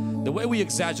 The way we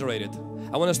exaggerated,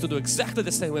 I want us to do exactly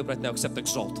the same way right now, except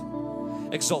exalt.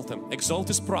 Exalt Him. Exalt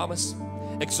His promise.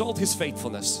 Exalt His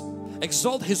faithfulness.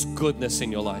 Exalt His goodness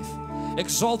in your life.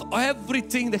 Exalt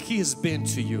everything that He has been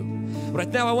to you. Right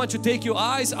now I want you to take your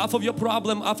eyes off of your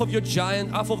problem, off of your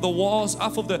giant, off of the walls,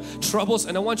 off of the troubles,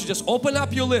 and I want you to just open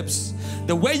up your lips.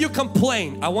 The way you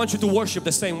complain, I want you to worship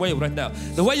the same way right now.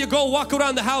 The way you go walk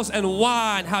around the house and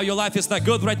whine how your life is not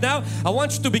good right now, I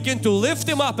want you to begin to lift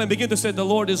Him up and begin to say, the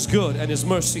Lord is good and His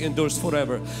mercy endures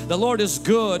forever. The Lord is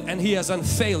good and He is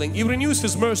unfailing. He renews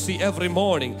His mercy every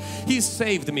morning. He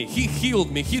saved me. He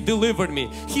healed me. He delivered me.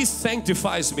 He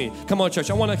sanctifies me. Come on church,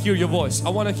 I want to hear your voice. I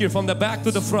want to hear from the back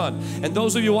to the front. And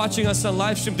those of you watching us on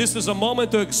live stream, this is a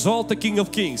moment to exalt the King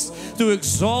of Kings, to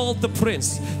exalt the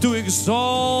Prince, to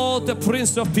exalt the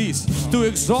Prince of Peace, to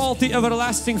exalt the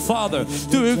everlasting Father,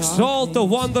 to exalt the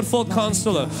wonderful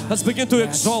Counselor. Let's begin to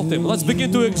exalt Him. Let's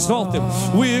begin to exalt Him.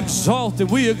 We exalt Him.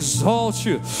 We exalt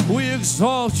You. We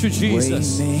exalt You,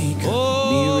 Jesus.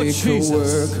 Oh,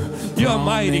 Jesus. You are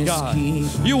mighty God.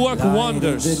 You work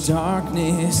wonders. The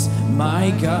darkness, my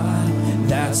God,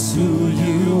 that's who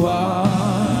You are.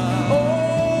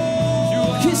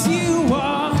 'Cause You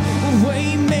are a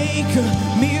way maker,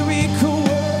 miracle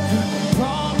worker,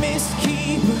 promise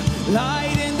keeper,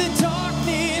 light in the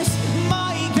darkness,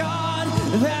 my God,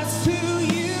 that's who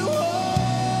You are.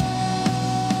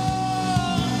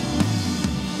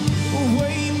 A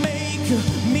way maker,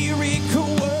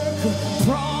 miracle worker,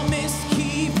 promise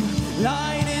keeper,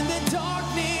 light in the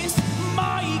darkness,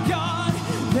 my God,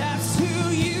 that's who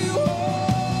You are.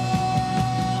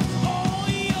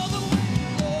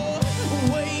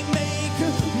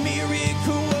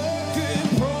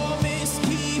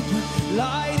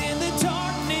 Light in the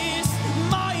darkness,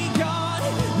 my God,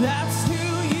 that's who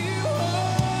You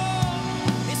are.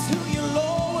 It's who You'll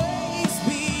always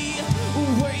be.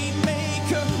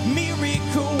 Waymaker,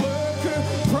 miracle worker,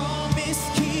 promise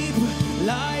keeper.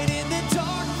 Light in the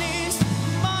darkness,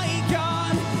 my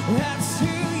God, that's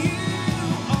who You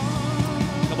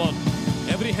are. Come on,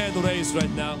 every hand raised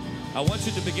right now. I want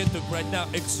you to begin to right now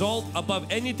exalt above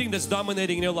anything that's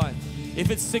dominating in your life. If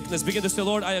it's sickness, begin to say,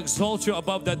 Lord, I exalt You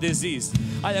above that disease.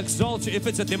 I exalt You. If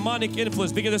it's a demonic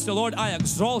influence, begin to say, Lord, I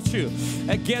exalt You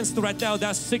against right now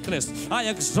that sickness. I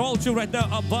exalt You right now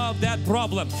above that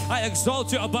problem. I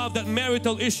exalt You above that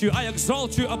marital issue. I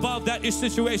exalt You above that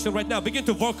situation right now. Begin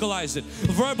to vocalize it,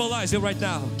 verbalize it right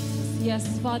now.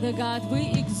 Yes, Father God,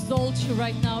 we exalt you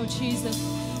right now, Jesus.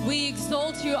 We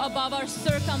exalt you above our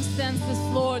circumstances,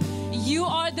 Lord. You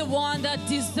are the one that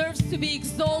deserves to be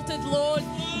exalted, Lord.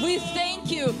 We thank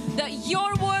you that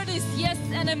your word is yes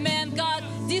and amen, God.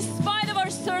 Despite of our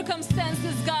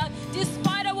circumstances, God,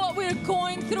 despite of what we're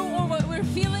going through or what we're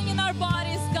feeling in our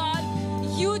bodies, God,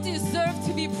 you deserve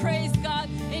to be praised, God.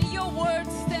 And your word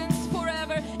stands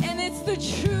forever. And it's the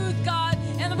truth, God.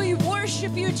 And we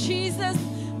worship you, Jesus.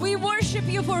 We worship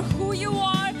you for who you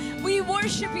are. We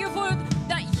worship you for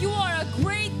that you are a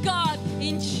great God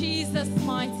in Jesus'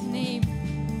 mighty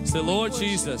name. Say, Lord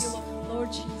Jesus,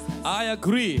 Lord Jesus, I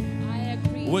agree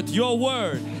with your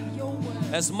word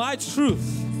as my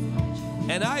truth,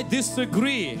 and I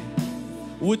disagree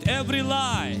with every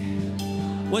lie,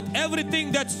 with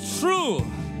everything that's true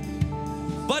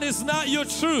but it's not your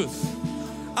truth.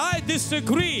 I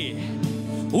disagree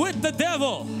with the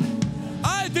devil.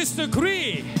 I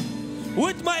disagree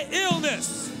with my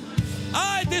illness.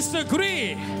 I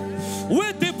disagree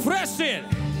with depression.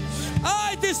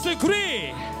 I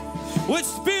disagree with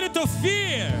spirit of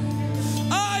fear.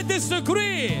 I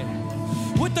disagree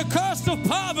with the curse of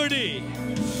poverty.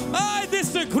 I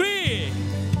disagree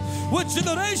with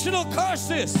generational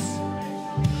curses.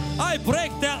 I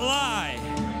break that lie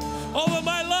over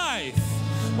my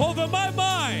life, over my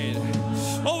mind,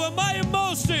 over my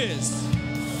emotions.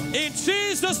 In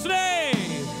Jesus'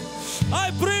 name,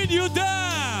 I bring you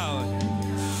down.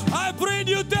 I bring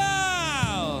you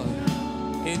down.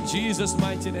 In Jesus'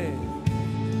 mighty name.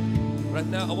 Right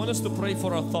now, I want us to pray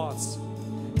for our thoughts.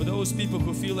 For those people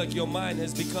who feel like your mind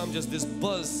has become just this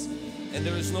buzz and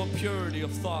there is no purity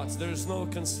of thoughts, there is no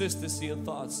consistency in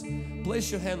thoughts. Place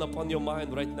your hand upon your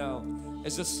mind right now.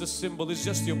 It's just a symbol, it's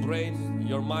just your brain.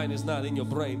 Your mind is not in your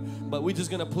brain. But we're just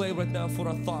going to play right now for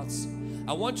our thoughts.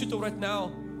 I want you to right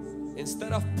now,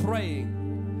 instead of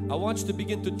praying, I want you to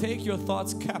begin to take your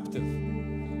thoughts captive.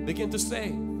 Begin to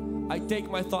say, I take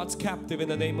my thoughts captive in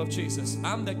the name of Jesus.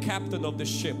 I'm the captain of the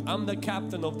ship. I'm the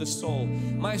captain of the soul.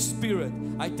 My spirit,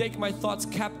 I take my thoughts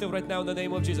captive right now in the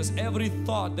name of Jesus. Every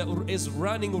thought that is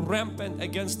running rampant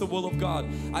against the will of God,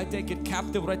 I take it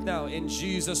captive right now in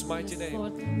Jesus' mighty name.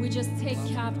 Lord, we just take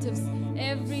captives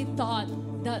every thought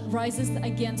that rises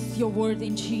against your word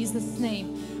in Jesus'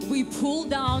 name. We pull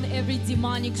down every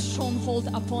demonic stronghold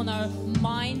upon our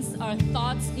minds, our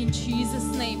thoughts in Jesus'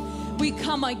 name. We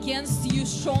come against you,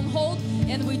 stronghold,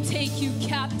 and we take you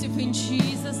captive in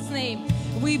Jesus' name.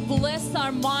 We bless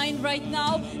our mind right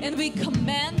now, and we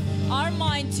command our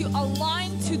mind to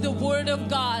align to the Word of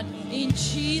God in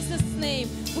Jesus' name.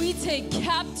 We take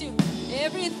captive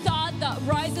every thought that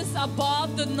rises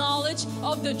above the knowledge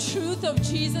of the truth of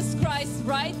Jesus Christ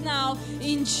right now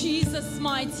in Jesus'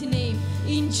 mighty name.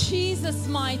 In Jesus'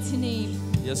 mighty name.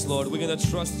 Yes, Lord, we're going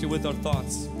to trust you with our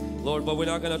thoughts. Lord, but we're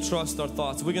not going to trust our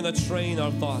thoughts. We're going to train our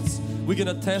thoughts. We're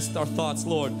going to test our thoughts,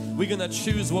 Lord. We're going to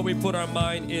choose what we put our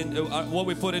mind in, what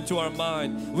we put into our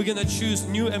mind. We're going to choose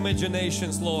new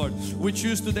imaginations, Lord. We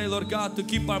choose today, Lord God, to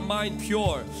keep our mind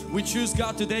pure. We choose,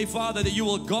 God, today, Father, that you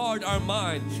will guard our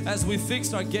mind as we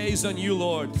fix our gaze on you,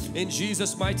 Lord. In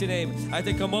Jesus' mighty name, I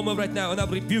take a moment right now and I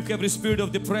rebuke every spirit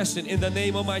of depression in the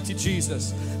name of mighty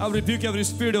Jesus. I rebuke every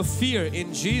spirit of fear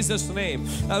in Jesus' name.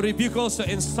 I rebuke also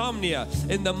insomnia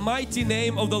in the mighty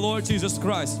name of the Lord Jesus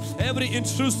Christ. Every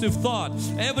intrusive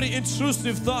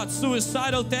thought,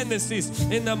 suicidal tendencies,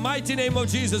 in the mighty name of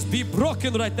Jesus, be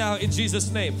broken right now in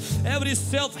Jesus' name. Every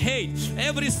self-hate,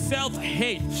 every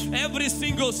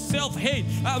single self-hate,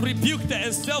 I rebuke that,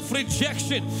 and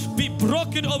self-rejection be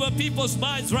broken over people's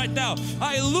minds right now.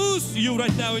 I loose you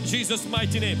right now in Jesus'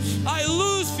 mighty name. I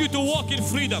loose you to walk in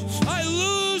freedom. I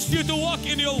loose you to walk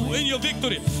in your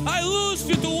victory. I loose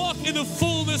you to walk in the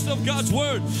fullness of God's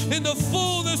word, in the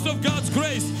fullness of God's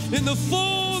grace, in the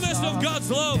fullness of God's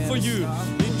love for you.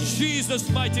 In Jesus'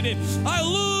 mighty name, I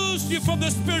loose you from the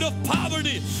spirit of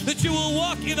poverty, that you will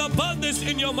walk in abundance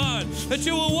in your mind, that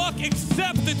you will walk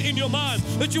accepted in your mind,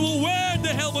 that you will wear the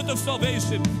helmet of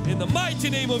salvation in the mighty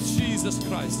name of Jesus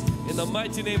Christ, in the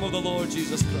mighty name of the Lord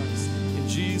Jesus Christ. In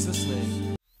Jesus' name.